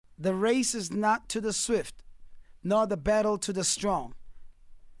The race is not to the swift, nor the battle to the strong,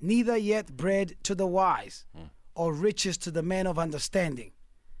 neither yet bread to the wise, or riches to the man of understanding,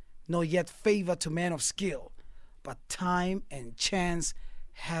 nor yet favor to man of skill, but time and chance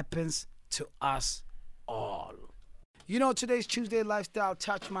happens to us all. You know, today's Tuesday Lifestyle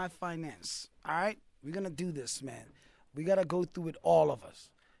Touch My Finance. All right? We're going to do this, man. We got to go through it, all of us.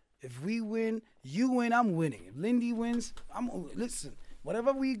 If we win, you win, I'm winning. If Lindy wins, listen,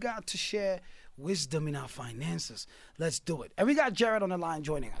 whatever we got to share wisdom in our finances, let's do it. And we got Gerald on the line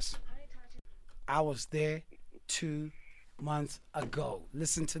joining us. I was there 2 months ago.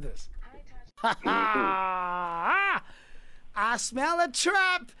 Listen to this. I smell a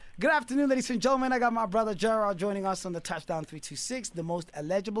trap. Good afternoon, ladies and gentlemen. I got my brother Gerald joining us on the Touchdown 326, the most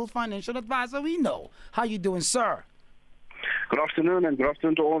eligible financial advisor we know. How you doing, sir? Good afternoon, and good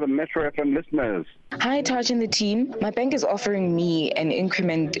afternoon to all the Metro FM listeners. Hi, Taj and the team. My bank is offering me an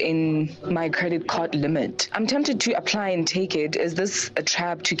increment in my credit card limit. I'm tempted to apply and take it. Is this a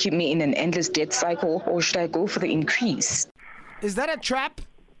trap to keep me in an endless debt cycle, or should I go for the increase? Is that a trap?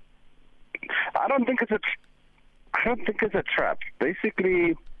 I don't think it's a trap.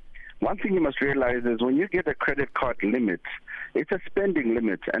 Basically, one thing you must realize is when you get a credit card limit, it's a spending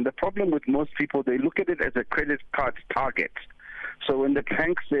limit. And the problem with most people, they look at it as a credit card target. So when the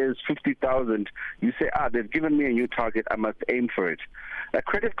bank says 50,000, you say, they've given me a new target, I must aim for it. A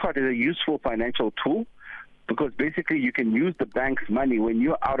credit card is a useful financial tool because basically you can use the bank's money when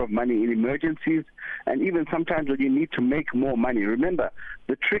you're out of money in emergencies and even sometimes when you need to make more money. Remember,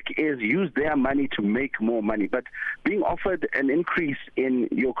 the trick is use their money to make more money. But being offered an increase in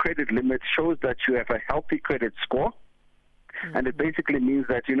your credit limit shows that you have a healthy credit score. And it basically means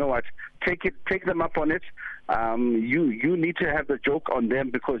that, you know what, take them up on it. You need to have the joke on them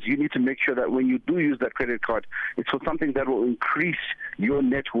because you need to make sure that when you do use that credit card, it's for something that will increase your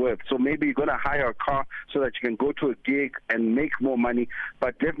net worth. So maybe you're going to hire a car so that you can go to a gig and make more money,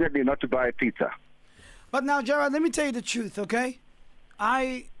 but definitely not to buy a pizza. But now, Gerald, let me tell you the truth, okay?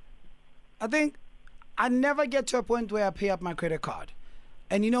 I think I never get to a point where I pay up my credit card.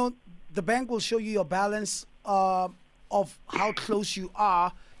 And, you know, the bank will show you your balance of how close you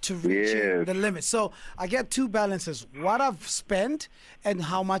are to reaching the limit. So I get two balances, what I've spent and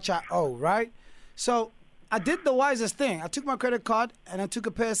how much I owe, right? So I did the wisest thing. I took my credit card and I took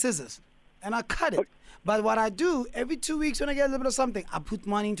a pair of scissors and I cut it. But what I do, every 2 weeks when I get a little bit of something, I put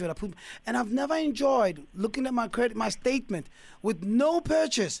money into it. And I've never enjoyed looking at my statement with no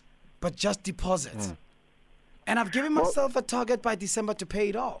purchase, but just deposits. And I've given myself a target by December to pay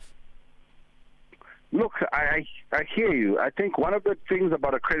it off. Look, I hear you. I think one of the things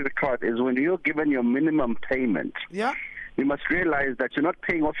about a credit card is when you're given your minimum payment, you must realize that you're not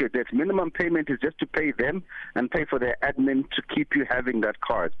paying off your debt. Minimum payment is just to pay them and pay for their admin to keep you having that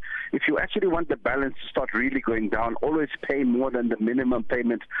card. If you actually want the balance to start really going down, always pay more than the minimum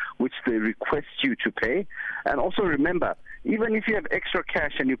payment which they request you to pay. And also remember, even if you have extra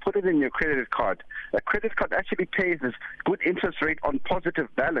cash and you put it in your credit card, a credit card actually pays a good interest rate on positive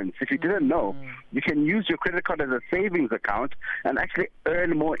balance. If you didn't know, you can use your credit card as a savings account and actually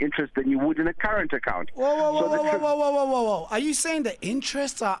earn more interest than you would in a current account. Whoa. Are you saying the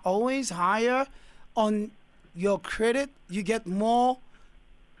interests are always higher on your credit? You get more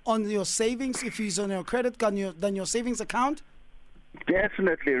on your savings if it's on your credit card than your savings account?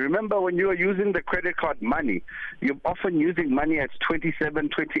 Definitely. Remember, when you are using the credit card money, you're often using money at 27,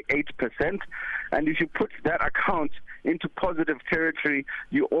 28%. And if you put that account into positive territory,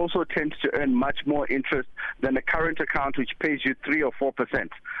 you also tend to earn much more interest than a current account, which pays you 3 or 4%.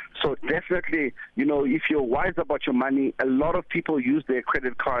 So definitely, you know, if you're wise about your money, a lot of people use their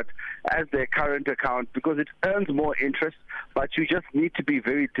credit card as their current account because it earns more interest, but you just need to be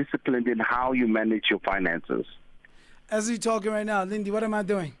very disciplined in how you manage your finances. As you're talking right now, Lindy, what am I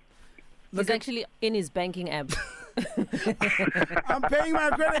doing? He's actually in his banking app. I'm paying my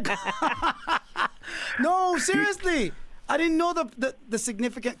credit card. No, seriously. I didn't know the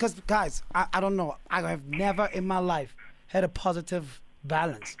significant, because, guys, I don't know. I have never in my life had a positive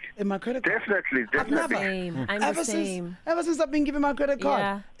balance in my credit card. Definitely. I've never. Same. I'm the same. Ever since I've been given my credit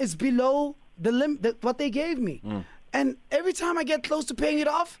card, it's below the limit, what they gave me. And every time I get close to paying it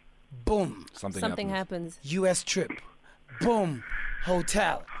off, boom. Something happens. U.S. trip. Boom.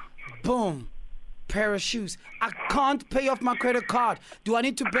 Hotel. Boom. Pair of shoes. I can't pay off my credit card. Do I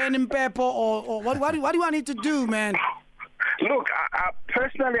need to burn in pepper or what do I need to do, man? Look,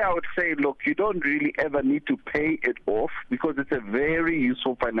 Personally, I would say, look, you don't really ever need to pay it off because it's a very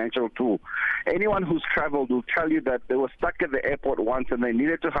useful financial tool. Anyone who's traveled will tell you that they were stuck at the airport once and they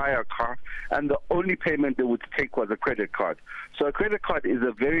needed to hire a car, and the only payment they would take was a credit card. So a credit card is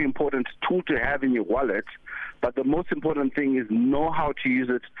a very important tool to have in your wallet, but the most important thing is know how to use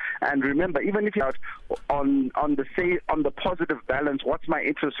it. And remember, even if you're out on the positive balance, what's my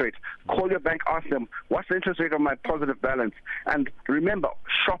interest rate? Call your bank, ask them, what's the interest rate on my positive balance? And remember,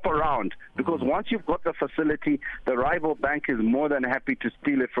 shop around, because once you've got the facility, the rival bank is more than happy to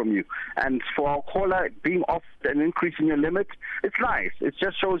steal it from you. And for our caller, being offered an increase in your limit, it's nice. It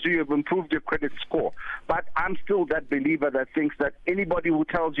just shows you've improved your credit score. But I'm still that believer that thinks that anybody who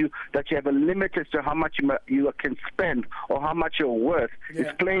tells you that you have a limit as to how much you can spend or how much you're worth is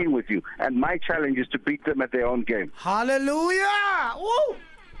playing with you. And my challenge is to beat them at their own game. Hallelujah! Woo!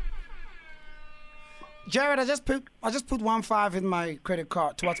 Jared, I just put 1.5 in my credit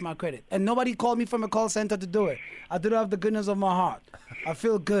card towards my credit, and nobody called me from a call center to do it. I did it out of the goodness of my heart. I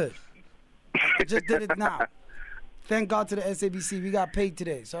feel good. I just did it now. Thank God to the SABC. We got paid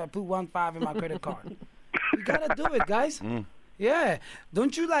today, so I put 1.5 in my credit card. We gotta do it, guys. Yeah,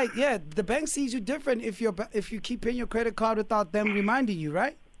 don't you like? Yeah, the bank sees you different if you keep paying your credit card without them reminding you,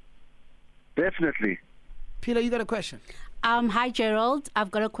 right? Definitely. Pila, you got a question? Hi, Gerald. I've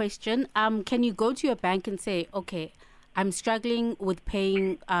got a question. Can you go to your bank and say, okay, I'm struggling with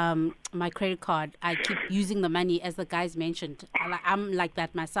paying my credit card. I keep using the money, as the guys mentioned. I'm like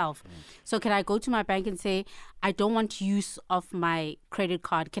that myself. So can I go to my bank and say, I don't want use of my credit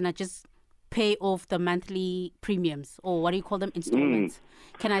card. Can I just pay off the monthly premiums, or what do you call them, installments?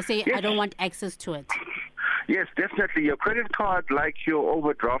 Can I say I don't want access to it? Yes, definitely. Your credit card, like your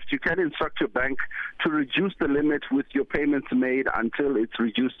overdraft, you can instruct your bank to reduce the limit with your payments made until it's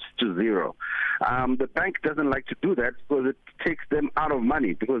reduced to zero. The bank doesn't like to do that because it takes them out of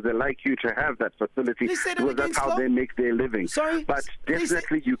money, because they like you to have that facility, because that's how they make their living. Sorry? But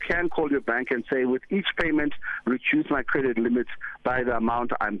definitely you can call your bank and say, with each payment, reduce my credit limit by the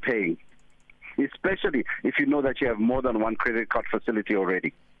amount I'm paying, especially if you know that you have more than one credit card facility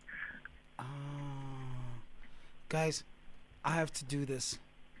already. Guys, I have to do this.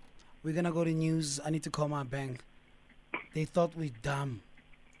 We're going to go to news. I need to call my bank. They thought we dumb.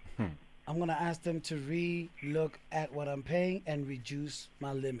 I'm going to ask them to re-look at what I'm paying and reduce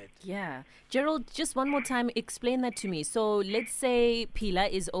my limit. Yeah. Gerald, just one more time, explain that to me. So let's say Pila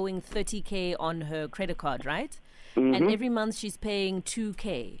is owing 30K on her credit card, right? And every month she's paying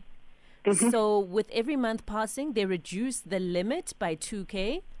 2K. So with every month passing, they reduce the limit by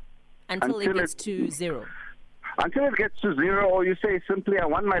 2K until it gets to zero. Until it gets to zero, or you say simply, I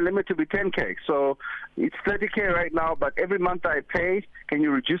want my limit to be 10K. So it's 30K right now, but every month I pay, can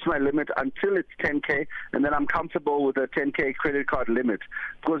you reduce my limit until it's 10K, and then I'm comfortable with a 10K credit card limit.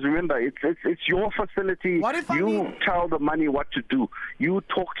 Because remember, it's your facility. What if you tell the money what to do. You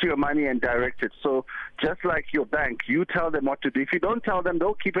talk to your money and direct it. So just like your bank, you tell them what to do. If you don't tell them,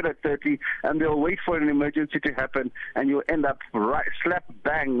 they'll keep it at 30, and they'll wait for an emergency to happen, and you'll end up slap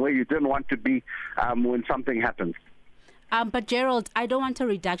bang where you didn't want to be when something happens. But Gerald, I don't want a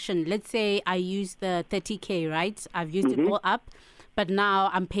reduction. Let's say I use the 30K, right? I've used it all up, but now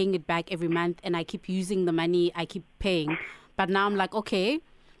I'm paying it back every month, and I keep using the money. I keep paying, but now I'm like, okay,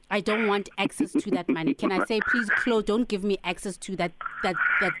 I don't want access to that money. Can I say, please, Claude, don't give me access to that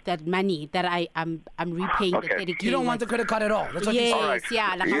money that I'm repaying the 30K. You don't want the credit card at all. That's what yes, you're saying.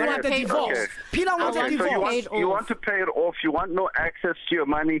 yeah. Like You I want the divorce. Pila wants a divorce. You want to pay it off. You want no access to your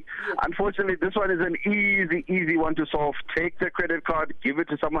money. Unfortunately, this one is an easy one to solve. Take the credit card, give it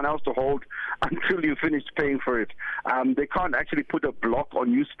to someone else to hold until you finish paying for it. They can't actually put a block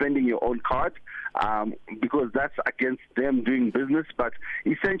on you spending your own card because that's against them doing business. But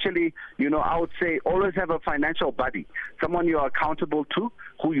essentially, I would say always have a financial buddy, someone you're accountable to,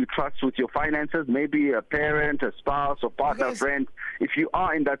 who you trust with your finances, maybe a parent, a spouse, or partner, friend. If you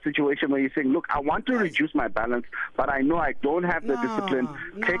are in that situation where you're saying, look, I want to reduce my balance, but I know I don't have the discipline,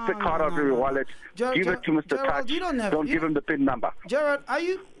 take the card out of your wallet, give it to Mr. Gerald, Touch, don't give him the PIN number. Gerald,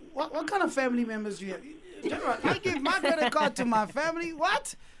 what kind of family members do you have? Gerald, I give my credit card to my family.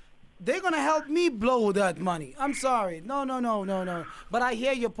 What? They're going to help me blow that money. I'm sorry. No. But I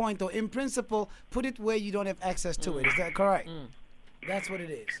hear your point, though. In principle, put it where you don't have access to it. Is that correct? That's what it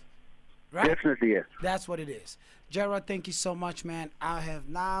is. Right? Definitely, yes. That's what it is. Gerald, thank you so much, man. I have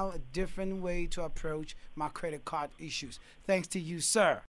now a different way to approach my credit card issues. Thanks to you, sir.